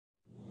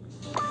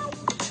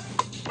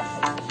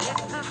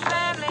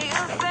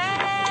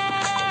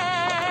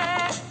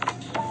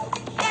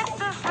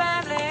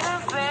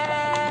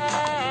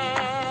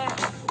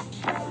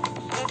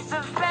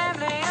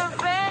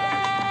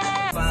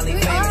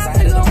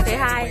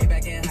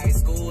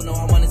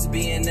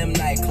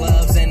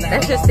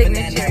That's your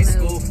signature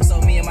move.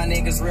 So me and my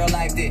niggas real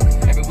life did.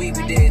 Every week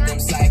we did them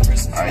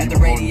ciphers. At the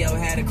radio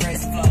had a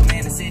crazy flow.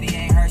 Man, the city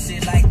ain't heard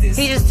shit like this.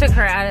 He just took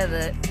her out of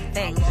the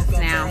thing just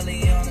now.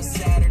 Early on a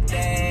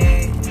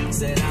Saturday.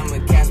 Said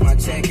I'ma cash my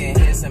check and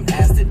hit some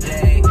ass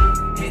today.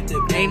 Hit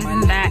the bank, my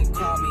nigga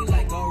call me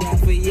like go rap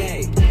for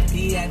Ye.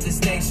 He at the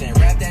station,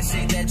 rap that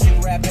shit that you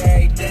rap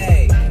every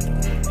day.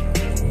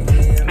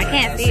 I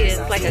can't see it,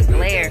 it's like a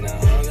glare.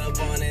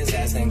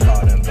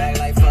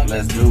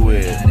 Let's do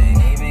it. I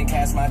didn't even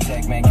cash my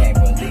check, man, can't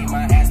believe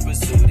my ass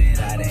pursued it.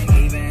 I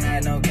didn't even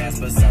have no gas,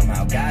 but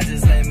somehow God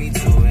just let me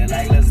do it,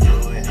 like let's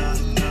do it. I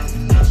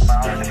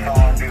heard the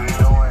phone, be we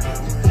doing.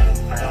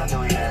 Man, I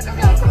knew he had to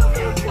be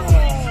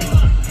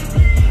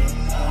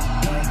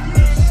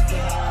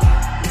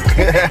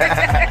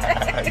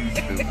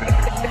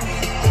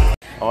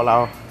all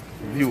our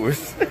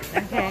viewers.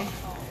 Okay,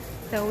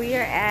 so we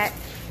are at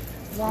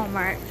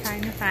Walmart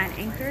trying to find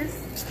anchors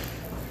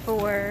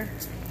for,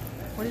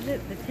 what is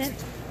it, the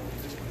tent?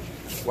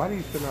 Why do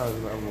you spend out as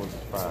other ones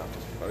 $5?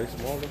 Are they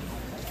smaller?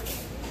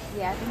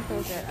 Yeah, I think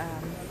those are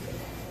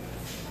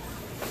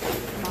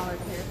smaller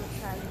pairs of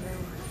sizes.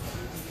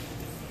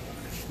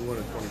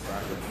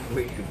 225 is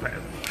way too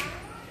fast.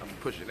 I'm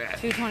pushing that.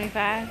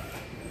 225.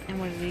 And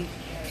what is these?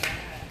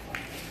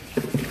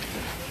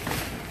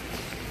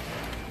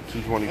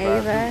 225.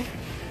 Ava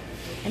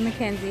and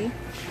Mackenzie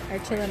are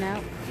chilling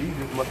out.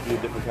 Jesus must be a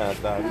different kind of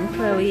style. And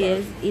Chloe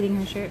is eating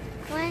her shirt.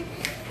 Where's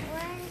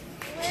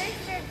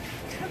the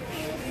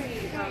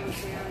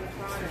cookies?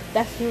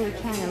 That's what we're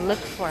trying to look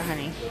for,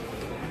 honey.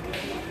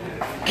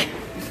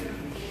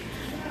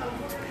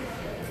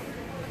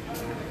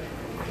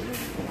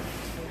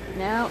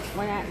 No,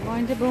 we're not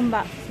going to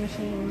Boombox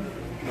Machine.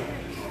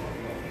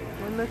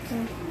 We're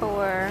looking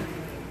for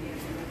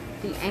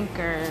the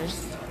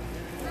anchors.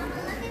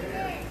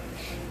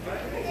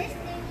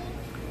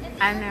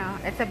 I know,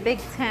 it's a big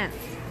tent.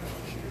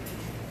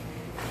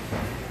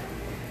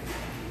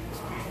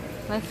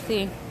 Let's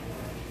see.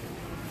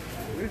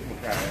 Where's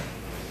Makai?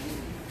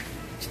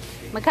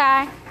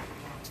 Makai?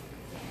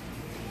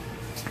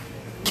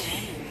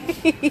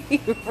 He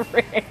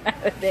ran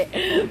out of there.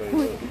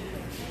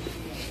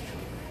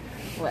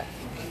 What?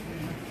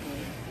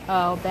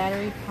 Oh,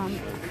 battery pump.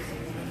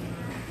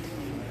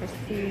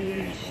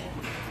 Prestige.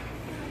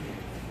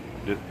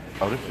 This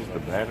is the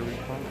battery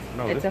pump?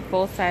 No, It's a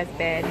full-size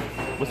bed.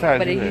 What size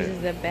but is it that?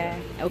 uses a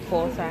bed. A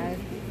full size.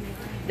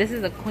 This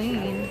is a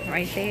queen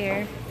right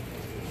there.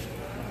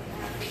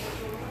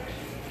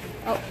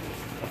 Oh.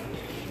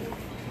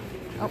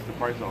 What's the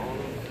price on all of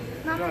them?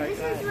 Mama, this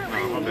is what Oh,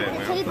 my we need bad, the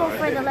man. table I'm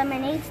sorry. for the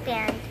lemonade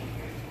stand.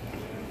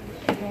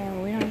 Yeah,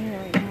 we don't need it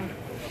right now.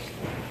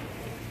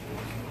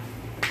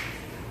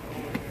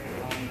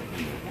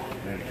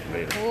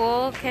 Later.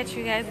 We'll catch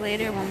you guys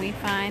later when we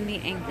find the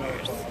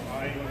anchors.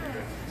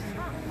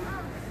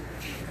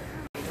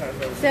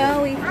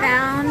 So we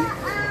found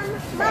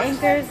the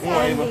anchors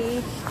and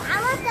the I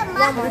want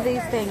the what are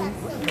these things?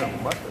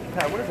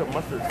 What is a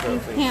mustard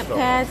These thing? camp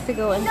pads to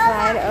go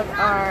inside of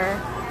our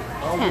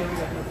tent.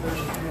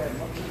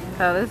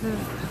 So this is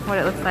what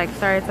it looks like.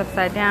 Sorry, it's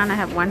upside down. I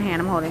have one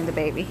hand. I'm holding the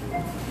baby.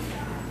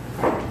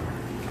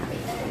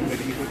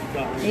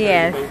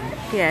 Yes,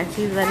 yes.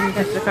 He's letting me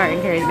touch the cart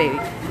and carry the baby.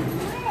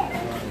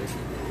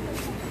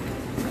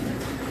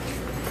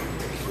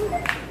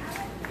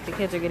 The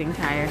kids are getting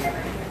tired.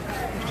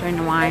 They're trying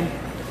to whine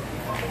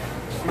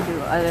and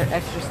do other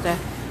extra stuff.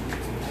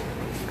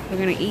 We're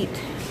gonna eat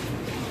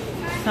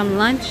some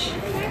lunch.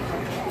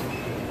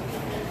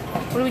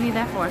 What do we need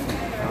that for?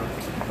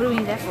 What do we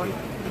need that for?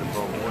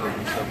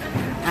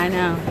 I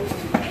know.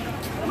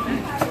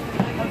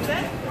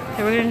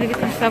 So we're gonna get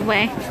some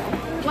Subway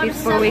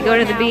before we go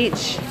to the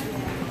beach.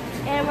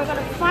 And we're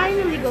gonna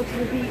finally go to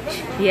the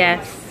beach.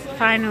 Yes,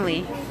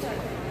 finally.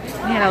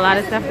 We had a lot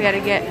of stuff we had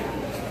to get.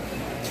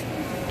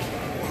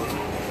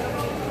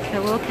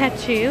 So we'll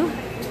catch you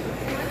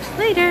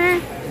later.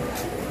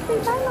 Say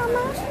bye,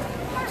 Mama.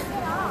 Bye,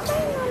 Mama.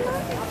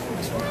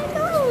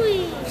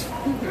 Chloe.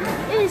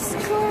 It's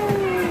cold.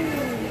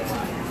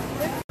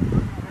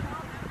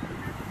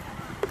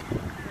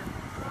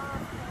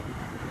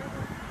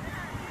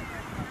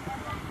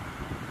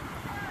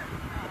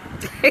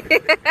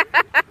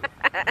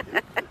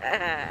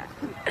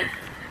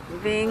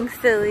 Being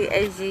silly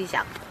as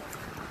usual.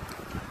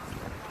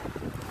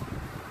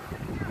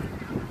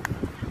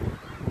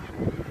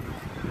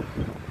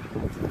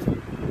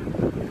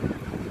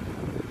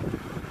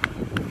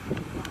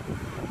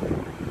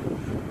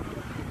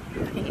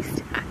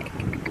 He's tired.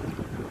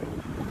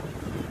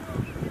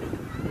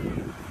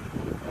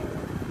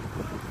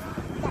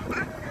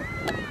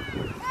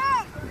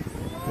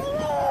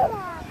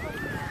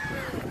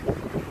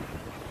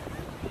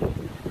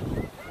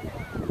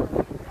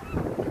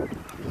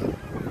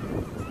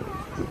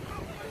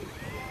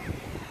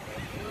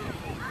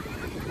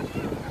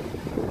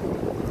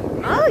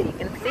 Oh, you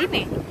can see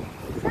me.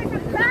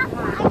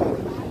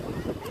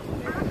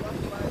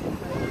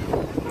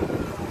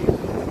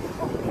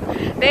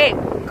 Babe,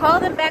 call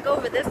them back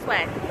over this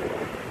way.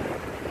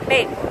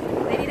 Babe,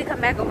 they need to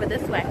come back over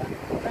this way.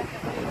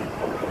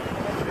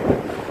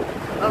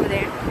 Over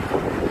there.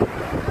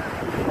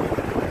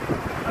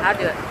 I'll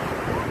do it.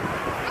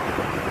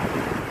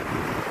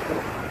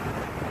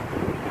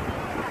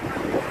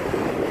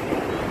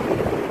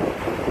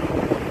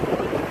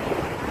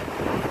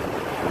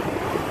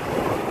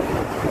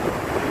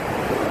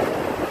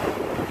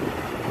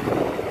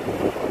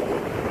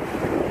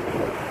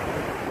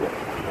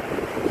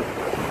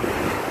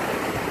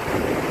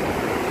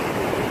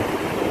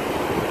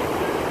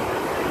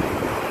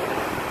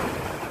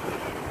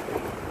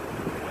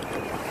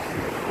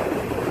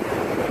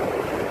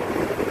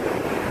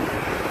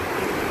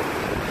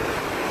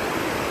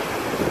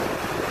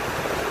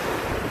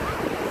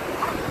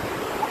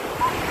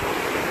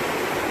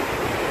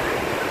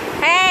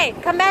 Hey,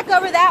 come back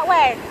over that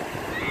way.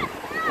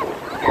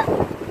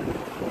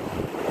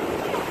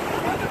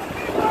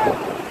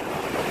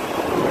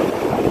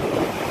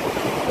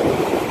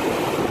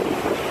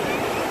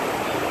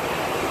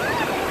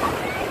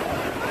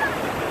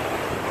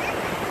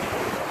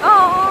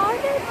 Oh,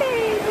 the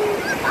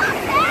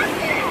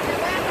baby.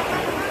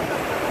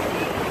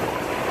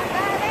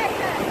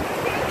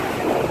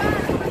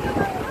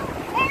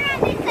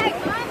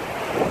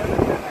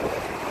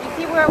 You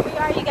see where we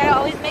are? You gotta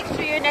always make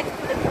sure you're next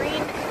to the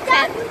green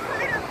tent.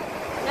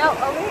 No,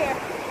 over here.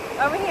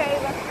 Over here,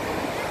 Ava.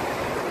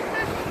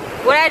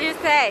 What did I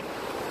just say?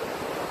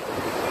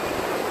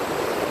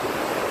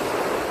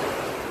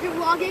 You're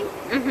vlogging?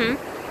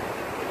 Mm-hmm.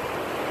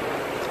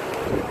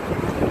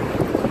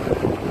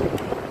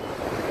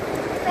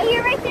 But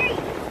you're right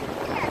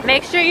there.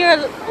 Make sure you're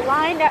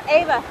lined up,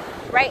 Ava,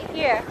 right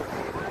here,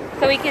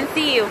 so we can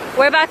see you.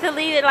 We're about to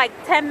leave in like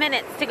 10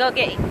 minutes to go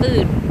get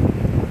food.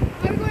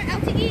 Are we going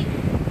out to eat?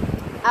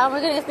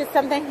 We're gonna get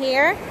something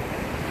here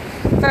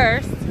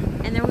first,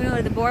 and then we're gonna go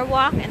to the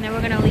boardwalk, and then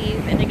we're gonna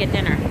leave and then get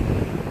dinner.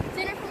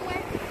 Dinner from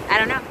where? I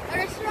don't know. A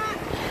restaurant?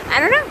 I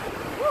don't know.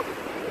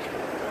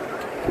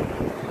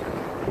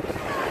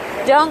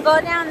 Don't go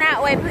down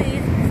that way,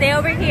 please. Stay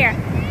over here.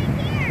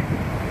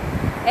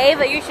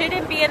 Ava, you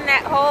shouldn't be in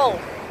that hole.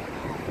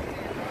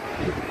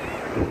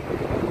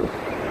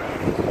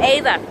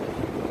 Ava.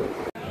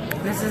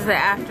 This is the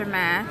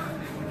aftermath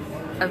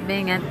of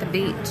being at the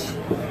beach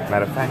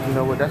Matter of fact, you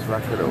know what? That's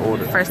what I could have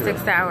ordered. for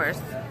 6 hours.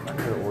 I could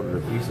have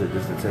ordered a pizza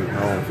just to take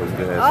home so we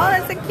could Oh,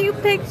 have that's a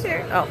cute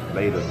picture. Oh, some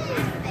later.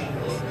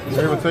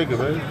 They will take it,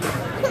 man.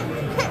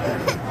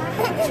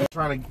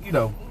 Trying to, you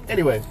know.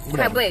 Anyway,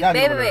 whatever. wait, Y'all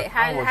wait, know wait. that.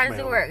 How I don't does wanna it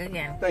smell work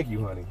again? Thank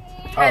you, honey.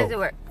 How does it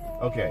work?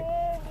 Okay.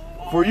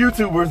 For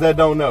YouTubers that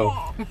don't know,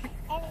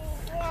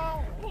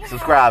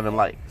 subscribe and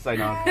like. Say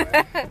no.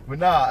 But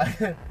nah,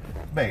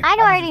 babe. I I'm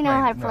already just know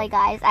how to playing. play,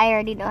 No. guys. I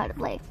already know how to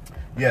play.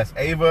 Yes,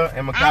 Ava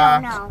and I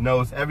don't Makai know.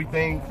 knows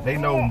everything. They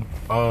know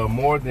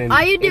more than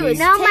All you do any is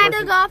hit person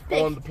the golf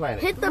stick. on the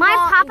planet. Hit the My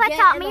ball papa and get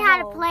taught in me the how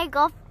to hole. play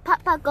golf,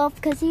 putt-putt golf,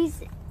 because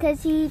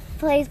he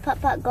plays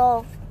putt-putt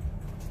golf.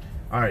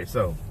 All right,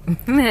 so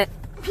And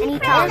he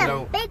taught I me.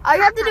 know. All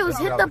you have to do is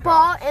hit the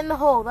ball in the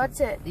hole. That's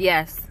it.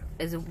 Yes,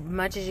 as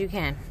much as you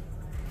can.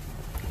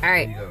 All There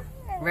right, you go.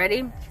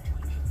 ready?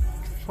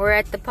 We're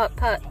at the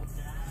putt-putt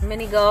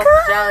mini golf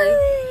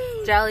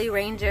Jolly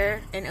Ranger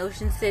in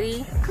Ocean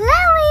City. Chloe!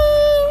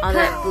 All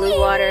that blue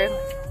water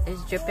is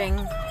dripping.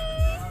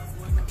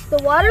 The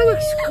water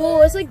looks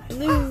cool. It's like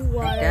blue It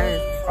water.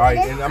 does. All right,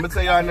 and I'm gonna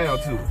tell y'all now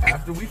too.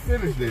 After we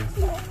finish this,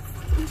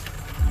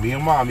 me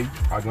and mommy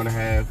are gonna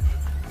have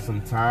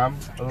some time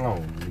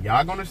alone.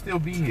 Y'all gonna still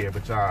be here,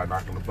 but y'all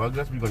not gonna bug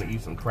us. We're gonna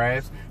eat some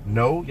crabs.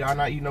 No, y'all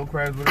not eating no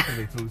crabs with us because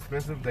they're too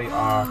expensive. They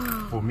are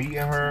for me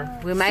and her.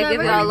 We might So give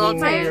we're y'all a little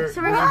Honeymoon here. taste.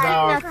 So we're This is not eating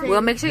our- nothing.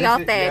 We'll make sure y'all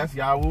this is- fed. Yes,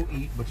 y'all will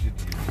eat, but you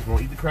just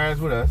won't eat the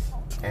crabs with us.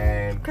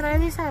 And Can I at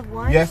least have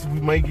one? yes, we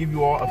may give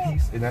you all a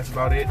piece, and that's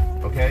about it.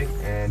 Okay?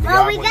 And Well,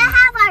 y'all we gonna gotta eat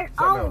have our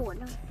something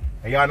own.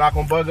 And y'all not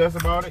gonna bug us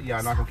about it.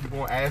 Y'all not gonna keep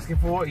on asking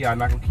for it. Y'all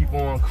not gonna keep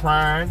on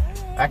crying,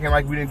 acting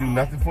like we didn't do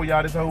nothing for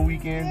y'all this whole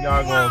weekend.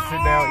 Y'all gonna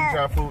sit down, eat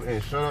your food,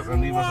 and shut up and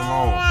leave us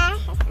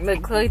alone.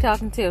 Look, Chloe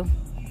talking too.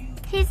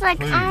 He's like,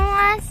 Please. I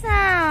want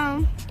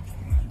some.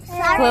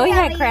 Chloe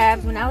had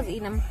crabs when I was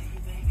eating them.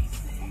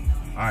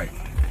 All right,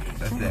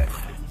 that's that.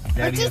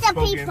 Daddy Which has is a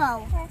spoken.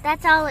 people.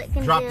 That's all it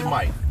can Drop do. the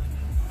mic.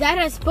 Dad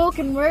has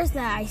spoken words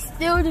that I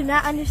still do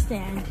not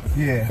understand.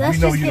 Yeah, Let's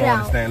we know just you get don't out.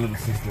 understand, little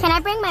sister. Can I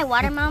bring my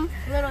water, Mom?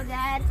 Little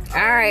dad.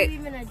 All right,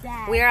 Even a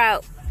dad. we're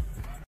out.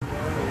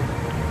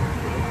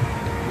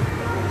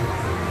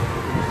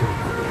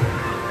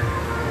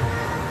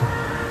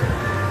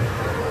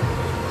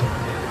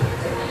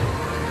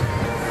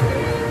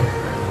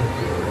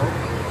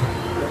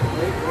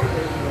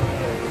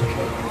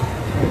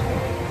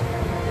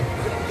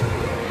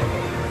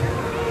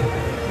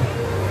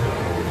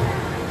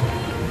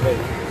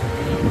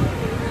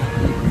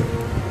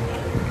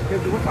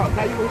 What's up?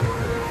 How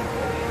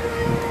you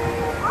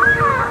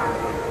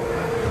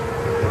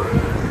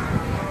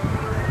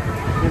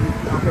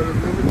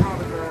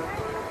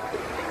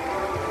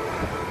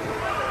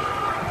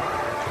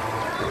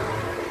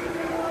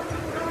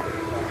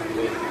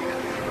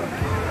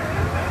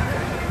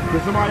Can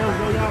somebody else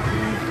go, y'all,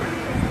 please?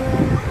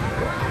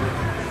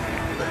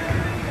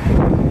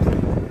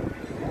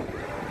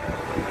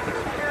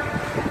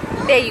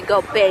 There you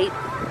go, babe.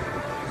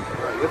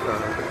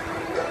 Right,